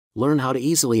Learn how to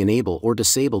easily enable or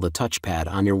disable the touchpad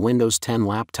on your Windows 10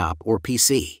 laptop or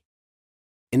PC.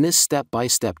 In this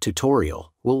step-by-step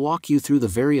tutorial, we'll walk you through the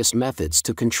various methods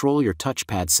to control your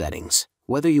touchpad settings,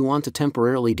 whether you want to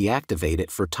temporarily deactivate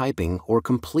it for typing or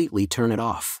completely turn it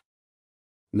off.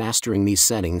 Mastering these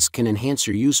settings can enhance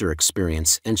your user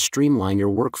experience and streamline your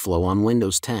workflow on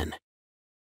Windows 10.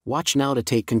 Watch now to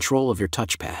take control of your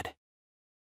touchpad.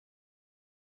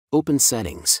 Open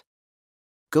Settings.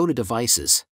 Go to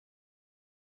Devices.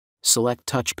 Select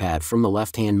Touchpad from the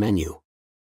left-hand menu.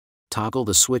 Toggle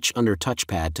the switch under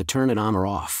Touchpad to turn it on or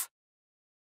off.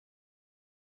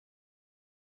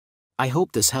 I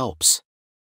hope this helps.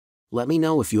 Let me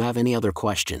know if you have any other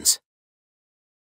questions.